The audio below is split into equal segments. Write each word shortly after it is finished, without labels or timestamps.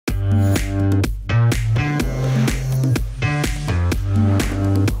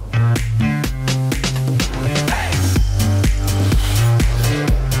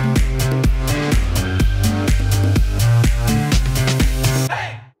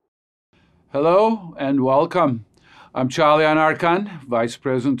Hello and welcome. I'm Çağlayan Arkan, Vice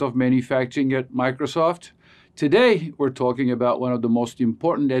President of Manufacturing at Microsoft. Today, we're talking about one of the most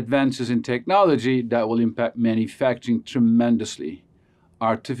important advances in technology that will impact manufacturing tremendously: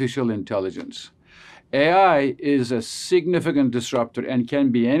 artificial intelligence. AI is a significant disruptor and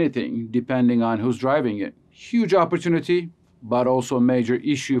can be anything depending on who's driving it. Huge opportunity, but also a major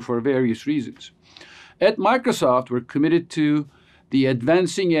issue for various reasons. At Microsoft, we're committed to the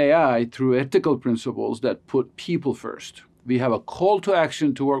advancing AI through ethical principles that put people first. We have a call to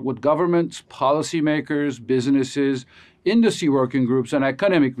action to work with governments, policymakers, businesses, industry working groups, and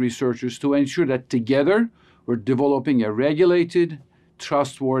academic researchers to ensure that together we're developing a regulated,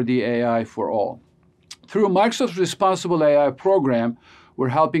 trustworthy AI for all. Through Microsoft's Responsible AI program, we're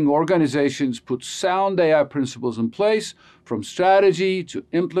helping organizations put sound AI principles in place, from strategy to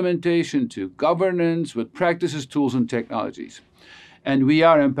implementation to governance, with practices, tools, and technologies. And we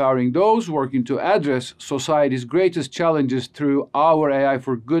are empowering those working to address society's greatest challenges through our AI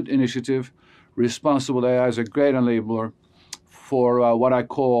for Good initiative. Responsible AI is a great enabler for what I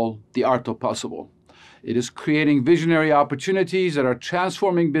call the art of possible. It is creating visionary opportunities that are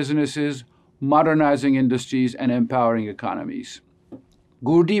transforming businesses, modernizing industries, and empowering economies.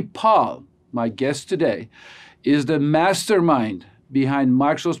 Gurdeep Pall, my guest today, is the mastermind behind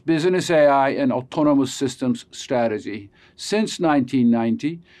Microsoft's Business AI and autonomous systems strategy. Since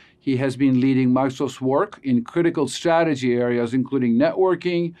 1990, he has been leading Microsoft's work in critical strategy areas, including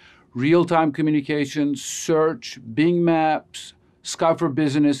networking, real-time communication, search, Bing Maps, Skype for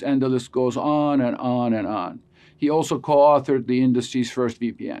Business, and the list goes on and on and on. He also co-authored the industry's first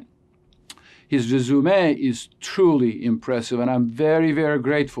VPN. His resume is truly impressive, and I'm very, very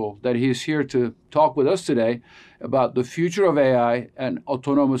grateful that he's here to talk with us today about the future of AI and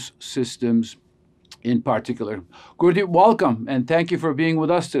autonomous systems in particular. Gurdeep, welcome, and thank you for being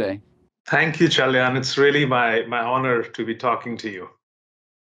with us today. Thank you, Çağlayan. It's really my honor to be talking to you.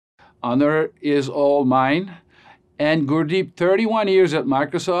 Honor is all mine. And Gurdeep, 31 years at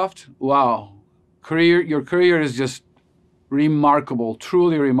Microsoft. Wow. Your career is just remarkable,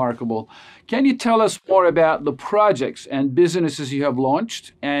 truly remarkable. Can you tell us more about the projects and businesses you have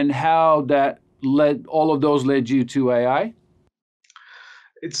launched and how all of those led you to AI?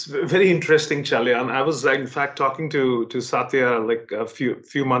 It's very interesting, Çağlayan. I was in fact talking to Satya like a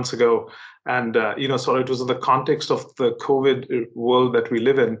few months ago, and so it was in the context of the COVID world that we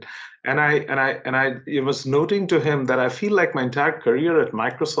live in, and I was noting to him that I feel like my entire career at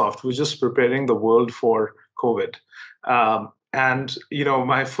Microsoft was just preparing the world for COVID. And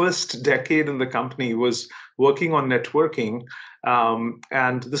my first decade in the company was working on networking,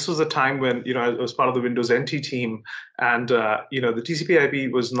 and this was a time when I was part of the Windows NT team, and the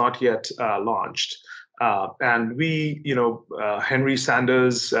TCP/IP was not yet launched. And we, Henry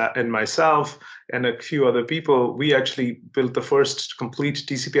Sanders and myself and a few other people, we actually built the first complete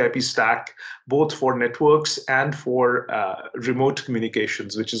TCP/IP stack, both for networks and for remote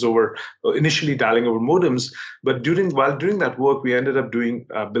communications, which is initially dialing over modems. But while doing that work, we ended up building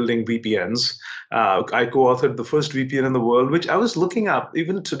VPNs. I co-authored the first VPN in the world, which I was looking up.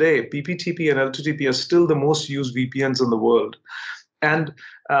 Even today, PPTP and L2TP are still the most used VPNs in the world. And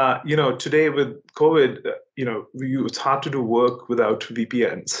today with COVID, it's hard to do work without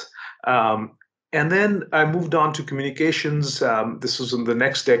VPNs. And then I moved on to communications. This was in the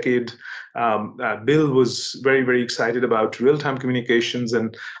next decade. Bill was very, very excited about real-time communications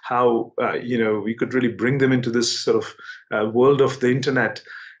and how we could really bring them into this sort of world of the internet.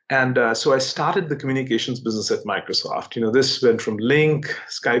 And so I started the communications business at Microsoft. This went from Link,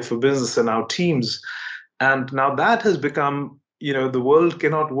 Skype for Business, and now Teams. And now that has become, the world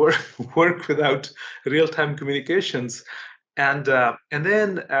cannot work without real-time communications. And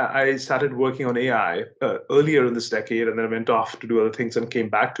then I started working on AI earlier in this decade, and then I went off to do other things and came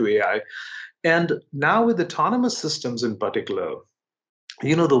back to AI. And now with autonomous systems in particular,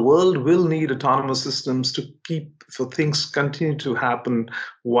 the world will need autonomous systems for things continue to happen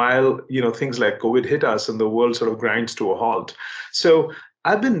while, things like COVID hit us and the world sort of grinds to a halt. So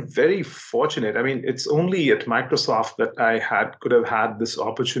I've been very fortunate. I mean, it's only at Microsoft that I could have had this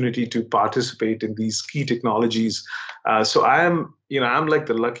opportunity to participate in these key technologies. So I'm like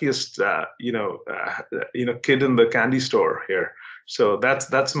the luckiest, kid in the candy store here. So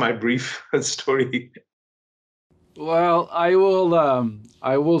that's my brief story. Well, I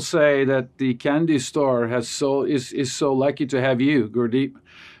will say that the candy store is so lucky to have you, Gurdeep,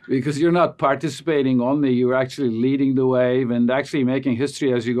 because you're not participating only, you're actually leading the wave and actually making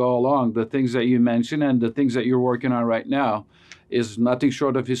history as you go along. The things that you mentioned and the things that you're working on right now is nothing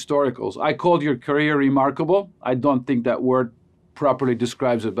short of historicals. I called your career remarkable. I don't think that word properly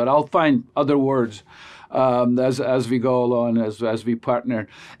describes it, but I'll find other words as we go along, as we partner.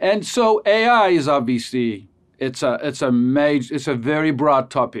 And so AI is obviously it's a very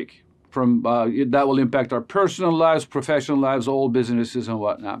broad topic from that will impact our personal lives, professional lives, all businesses and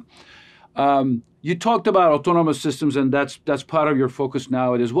whatnot. You talked about autonomous systems, and that's part of your focus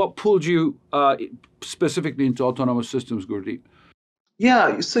nowadays. What pulled you specifically into autonomous systems, Gurdeep?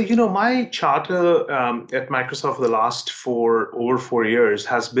 Yeah, so my charter at Microsoft for the last over 4 years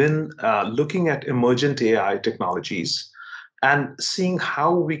has been looking at emergent AI technologies and seeing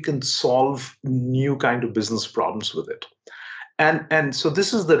how we can solve new kind of business problems with it. And so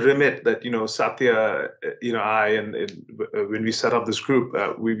this is the remit that Satya, I and when we set up this group,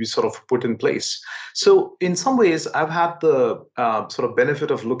 we sort of put in place. So in some ways, I've had the sort of benefit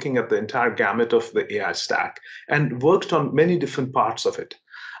of looking at the entire gamut of the AI stack and worked on many different parts of it.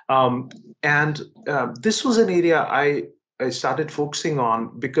 And this was an area I started focusing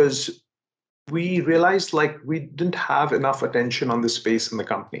on because we realized like we didn't have enough attention on this space in the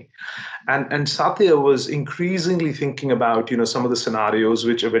company. And Satya was increasingly thinking about some of the scenarios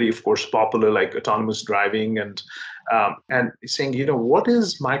which are very, of course, popular, like autonomous driving, and saying, what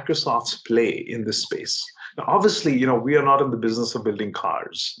is Microsoft's play in this space? Now, obviously, we are not in the business of building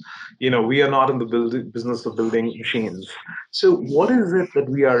cars. We are not in the business of building machines. So what is it that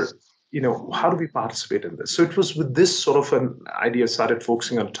we are? How do we participate in this? So it was with this sort of an idea started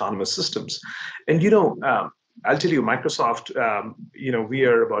focusing on autonomous systems, and I'll tell you, Microsoft, we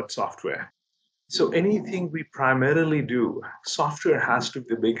are about software. So anything we primarily do, software has to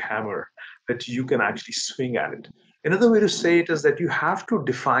be the big hammer that you can actually swing at it. Another way to say it is that you have to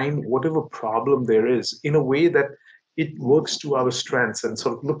define whatever problem there is in a way that it works to our strengths and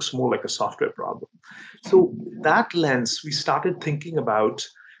sort of looks more like a software problem. So that lens, we started thinking about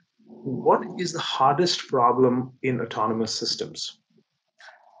what is the hardest problem in autonomous systems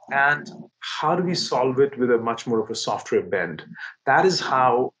and how do we solve it with a much more of a software bend. That is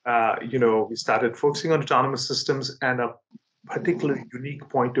how we started focusing on autonomous systems and a particular unique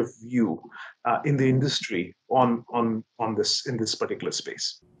point of view in the industry on this in this particular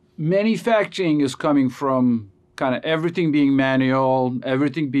space. Manufacturing is coming from kind of everything being manual,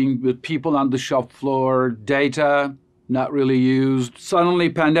 everything being with people on the shop floor, data not really used. Suddenly,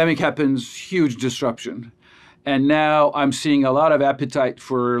 pandemic happens, huge disruption. And now I'm seeing a lot of appetite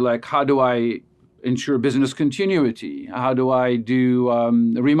for like, how do I ensure business continuity? How do I do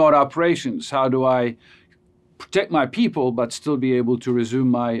remote operations? How do I protect my people but still be able to resume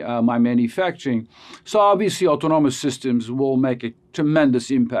my manufacturing? So obviously, autonomous systems will make a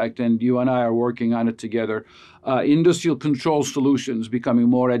tremendous impact, and you and I are working on it together. Industrial control solutions becoming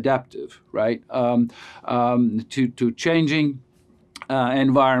more adaptive, right, to changing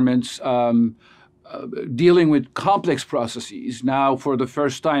environments. Dealing with complex processes now for the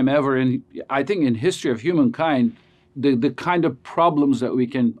first time ever I think in history of humankind, the kind of problems that we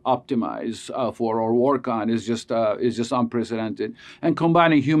can optimize for or work on is just unprecedented. And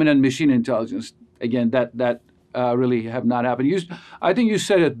combining human and machine intelligence, again, that really have not happened. I think you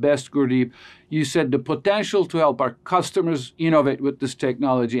said it best, Gurdeep. You said the potential to help our customers innovate with this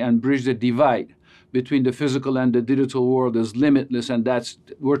technology and bridge the divide between the physical and the digital world is limitless, and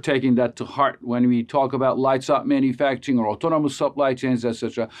we're taking that to heart when we talk about lights out manufacturing or autonomous supply chains,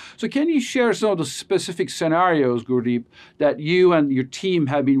 etc. So can you share some of the specific scenarios, Gurdeep, that you and your team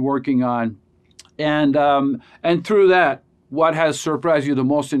have been working on, and through that, what has surprised you the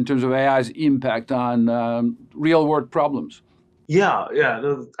most in terms of AI's impact on real world problems? Yeah,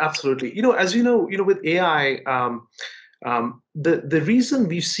 no, absolutely. As with AI. The reason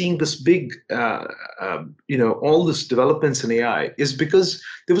we're seeing this big, all this developments in AI is because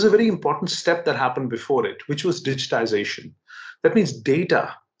there was a very important step that happened before it, which was digitization. That means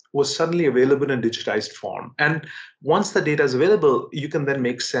data was suddenly available in digitized form. And once the data is available, you can then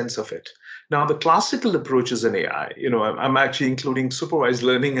make sense of it. Now, the classical approaches in AI, I'm actually including supervised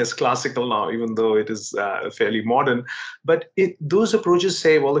learning as classical now, even though it is fairly modern. But those approaches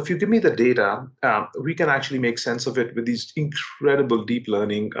say, well, if you give me the data, we can actually make sense of it with these incredible deep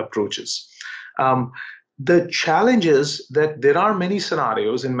learning approaches. The challenge is that there are many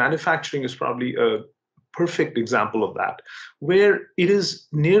scenarios, and manufacturing is probably a perfect example of that, where it is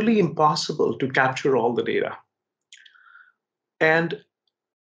nearly impossible to capture all the data. And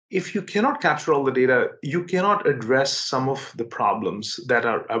if you cannot capture all the data, you cannot address some of the problems that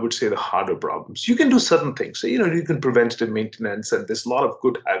are, I would say, the harder problems. You can do certain things. So, you can preventative maintenance, and there's a lot of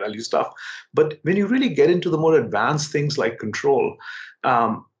good high-value stuff. But when you really get into the more advanced things like control,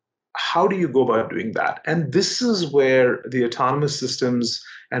 how do you go about doing that? And this is where the autonomous systems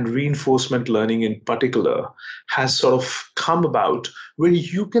and reinforcement learning in particular has sort of come about, where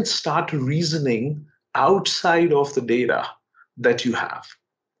you can start reasoning outside of the data that you have.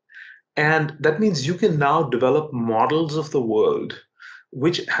 And that means you can now develop models of the world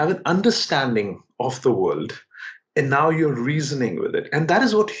which have an understanding of the world. And now you're reasoning with it. And that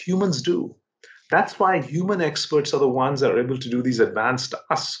is what humans do. That's why human experts are the ones that are able to do these advanced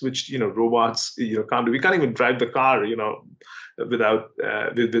tasks, which robots can't do. We can't even drive the car, without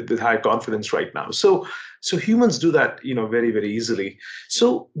with high confidence right now. So humans do that, very very easily.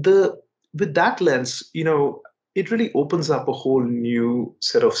 So the with that lens, it really opens up a whole new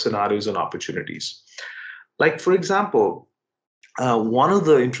set of scenarios and opportunities. Like for example, one of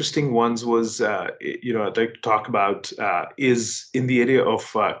the interesting ones was, I'd like to talk about is in the area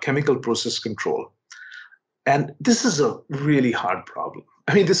of chemical process control. And this is a really hard problem.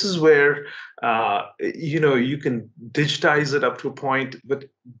 I mean, this is where, you can digitize it up to a point, but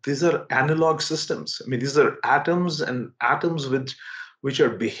these are analog systems. I mean, these are atoms and atoms which are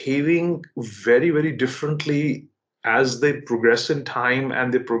behaving very, very differently as they progress in time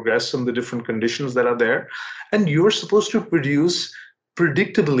and they progress in the different conditions that are there. And you're supposed to produce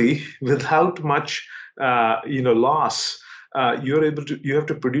predictably without much, loss. You have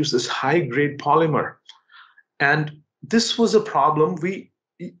to produce this high grade polymer, and this was a problem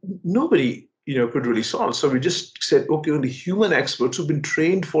nobody could really solve. So we just said, okay, only human experts who've been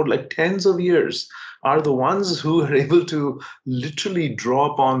trained for like tens of years are the ones who are able to literally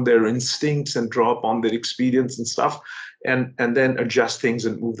draw upon their instincts and draw upon their experience and stuff, and then adjust things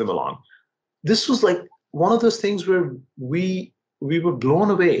and move them along. This was like one of those things where we were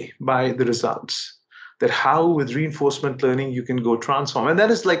blown away by the results, that how with reinforcement learning you can go transform. And that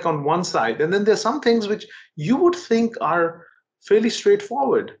is like on one side. And then there's some things which you would think are fairly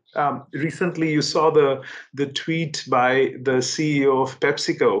straightforward. Recently you saw the tweet by the CEO of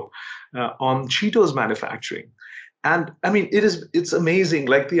PepsiCo on Cheetos manufacturing. And I mean, it's amazing,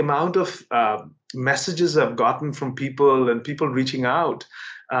 like the amount of messages I've gotten from people and people reaching out,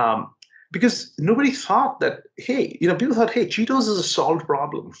 because nobody thought that, hey, people thought, hey, Cheetos is a solved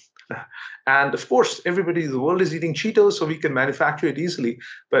problem. And of course, everybody in the world is eating Cheetos, so we can manufacture it easily.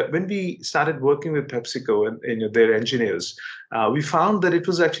 But when we started working with PepsiCo and their engineers, we found that it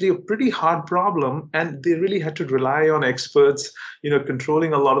was actually a pretty hard problem, and they really had to rely on experts,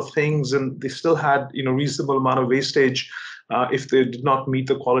 controlling a lot of things, and they still had, reasonable amount of wastage if they did not meet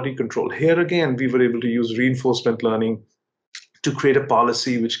the quality control. Here again, we were able to use reinforcement learning to create a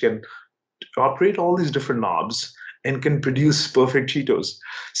policy which can operate all these different knobs and can produce perfect Cheetos.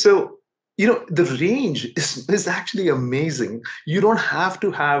 So, the range is actually amazing. You don't have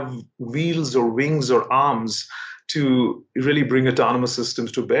to have wheels or wings or arms to really bring autonomous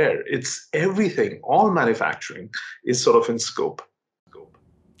systems to bear. It's everything. All manufacturing is sort of in scope.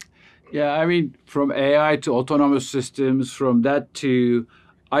 Yeah, I mean, from AI to autonomous systems, from that to,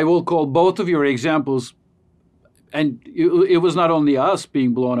 I will call both of your examples, and it was not only us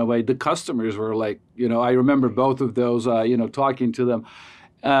being blown away, the customers were like, I remember both of those, talking to them.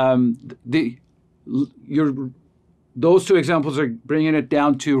 Those two examples are bringing it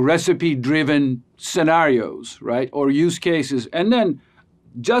down to recipe-driven scenarios, right, or use cases. And then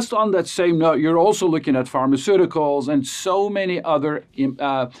just on that same note, you're also looking at pharmaceuticals and so many other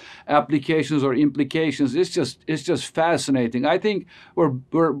applications or implications. It's just fascinating. I think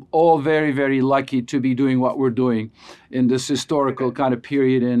we're all very very lucky to be doing what we're doing in this historical kind of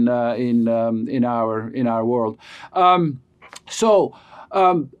period in our world.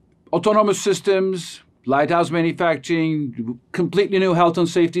 Autonomous systems, lighthouse manufacturing, completely new health and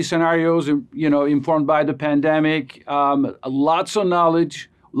safety scenarios, informed by the pandemic, lots of knowledge,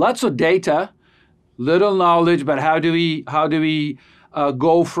 lots of data, little knowledge, but how do we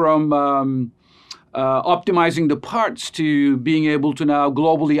go from optimizing the parts to being able to now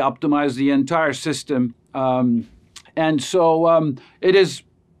globally optimize the entire system? And so it is.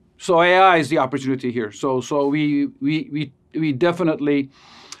 So AI is the opportunity here. So we definitely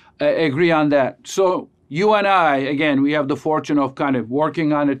agree on that. So you and I, again, we have the fortune of kind of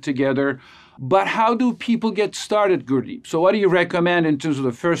working on it together. But how do people get started, Gurdeep? So what do you recommend in terms of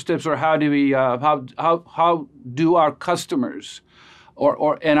the first steps, or how do we, how do our customers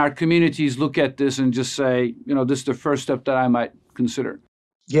and our communities look at this and just say, this is the first step that I might consider?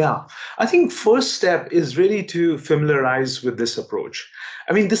 Yeah, I think first step is really to familiarize with this approach.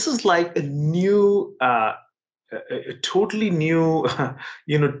 I mean, this is like a totally new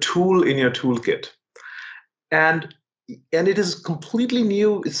tool in your toolkit, and it is completely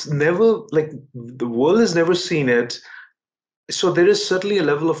new. It's never, like, the world has never seen it. So there is certainly a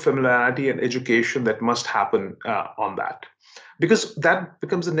level of familiarity and education that must happen on that, because that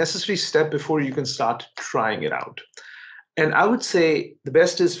becomes a necessary step before you can start trying it out. And I would say the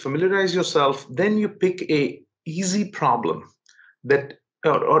best is familiarize yourself, then you pick a easy problem that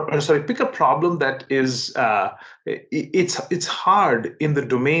or sorry, pick a problem that is it's hard in the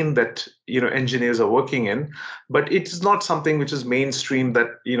domain that engineers are working in, but it's not something which is mainstream that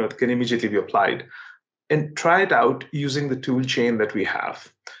can immediately be applied, and try it out using the tool chain that we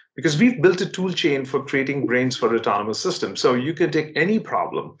have. Because we've built a tool chain for creating brains for autonomous systems. So you can take any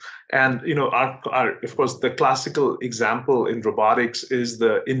problem, and of course, the classical example in robotics is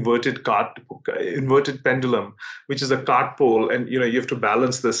the inverted pendulum, which is a cart pole, and you have to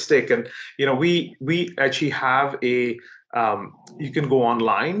balance the stick. And we actually have a you can go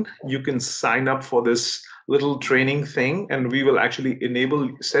online, you can sign up for this little training thing, and we will actually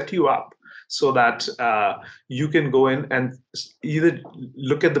set you up so that you can go in and either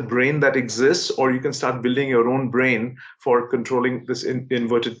look at the brain that exists, or you can start building your own brain for controlling this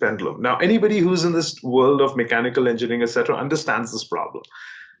inverted pendulum. Now, anybody who's in this world of mechanical engineering, etc., understands this problem.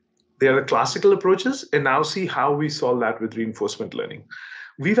 They are the classical approaches, and now see how we solve that with reinforcement learning.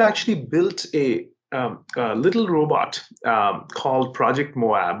 We've actually built a little robot called Project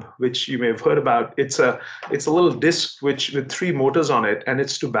Moab, which you may have heard about. It's a little disc with three motors on it, and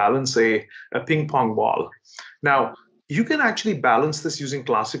it's to balance a ping pong ball. Now, you can actually balance this using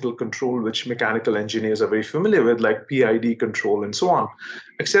classical control, which mechanical engineers are very familiar with, like PID control and so on.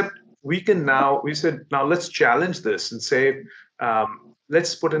 Except we said, now let's challenge this and say,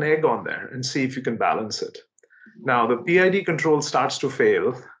 let's put an egg on there and see if you can balance it. Now, the PID control starts to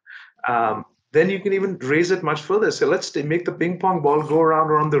fail. Then you can even raise it much further. So let's make the ping pong ball go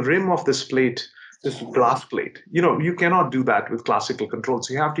around the rim of this plate, this glass plate. You cannot do that with classical controls.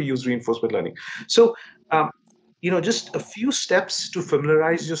 You have to use reinforcement learning. So, just a few steps to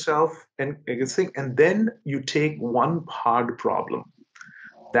familiarize yourself and think, and then you take one hard problem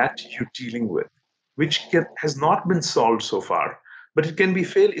that you're dealing with, which has not been solved so far, but it can be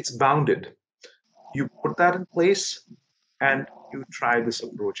failed. It's bounded. You put that in place, and you try this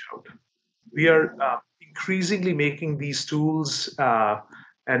approach out. We are increasingly making these tools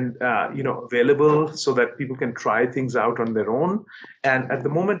and available so that people can try things out on their own. And at the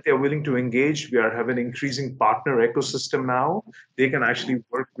moment they're willing to engage, we are having an increasing partner ecosystem now. They can actually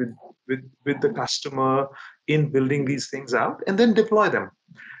work with the customer in building these things out and then deploy them.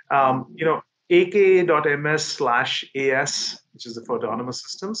 aka.ms/as, which is for autonomous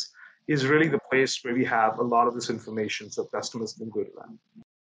systems, is really the place where we have a lot of this information so customers can go to that.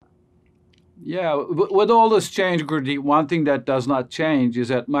 Yeah, with all this change, Gurdeep, one thing that does not change is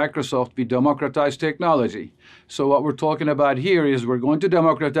at Microsoft we democratize technology. So what we're talking about here is we're going to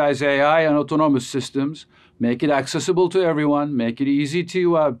democratize AI and autonomous systems, make it accessible to everyone, make it easy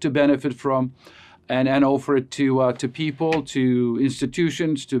to benefit from, and offer it to people, to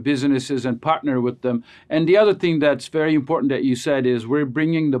institutions, to businesses, and partner with them. And the other thing that's very important that you said is we're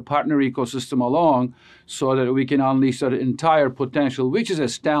bringing the partner ecosystem along so that we can unleash that entire potential, which is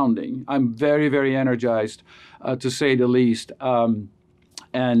astounding. I'm very, very energized, to say the least,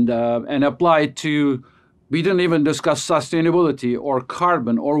 and apply it to. We didn't even discuss sustainability or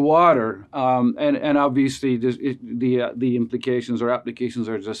carbon or water, and obviously the implications or applications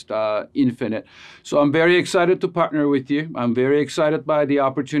are just infinite. So I'm very excited to partner with you. I'm very excited by the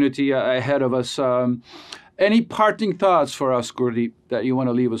opportunity ahead of us. Any parting thoughts for us, Gurdeep, that you want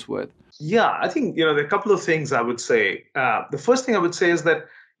to leave us with? Yeah, I think there are a couple of things I would say. The first thing I would say is that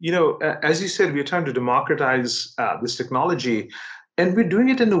as you said, we're trying to democratize this technology, and we're doing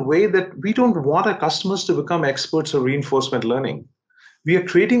it in a way that we don't want our customers to become experts of reinforcement learning. We are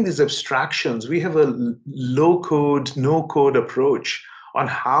creating these abstractions. We have a low code, no code approach on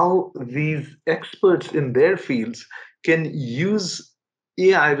how these experts in their fields can use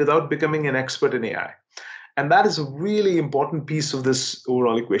AI without becoming an expert in AI. And that is a really important piece of this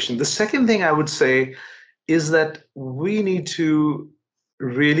overall equation. The second thing I would say is that we need to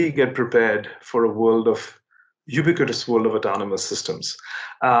really get prepared for a ubiquitous world of autonomous systems.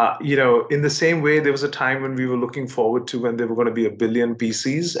 In the same way, there was a time when we were looking forward to when there were going to be a billion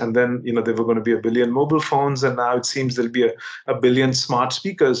PCs, and then there were going to be a billion mobile phones, and now it seems there'll be a billion smart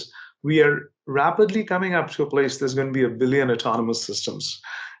speakers. We are rapidly coming up to a place there's going to be a billion autonomous systems.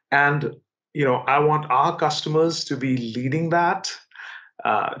 And I want our customers to be leading that,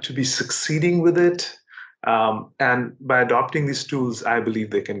 to be succeeding with it. And by adopting these tools, I believe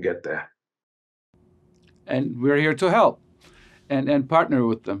they can get there. And we're here to help. and partner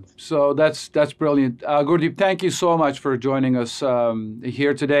with them. So that's brilliant. Gurdeep, thank you so much for joining us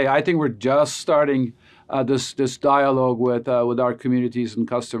here today. I think we're just starting this dialogue with our communities and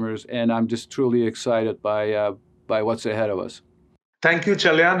customers, and I'm just truly excited by what's ahead of us. Thank you,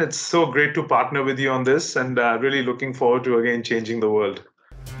 Çağlayan. It's so great to partner with you on this, and really looking forward to again changing the world.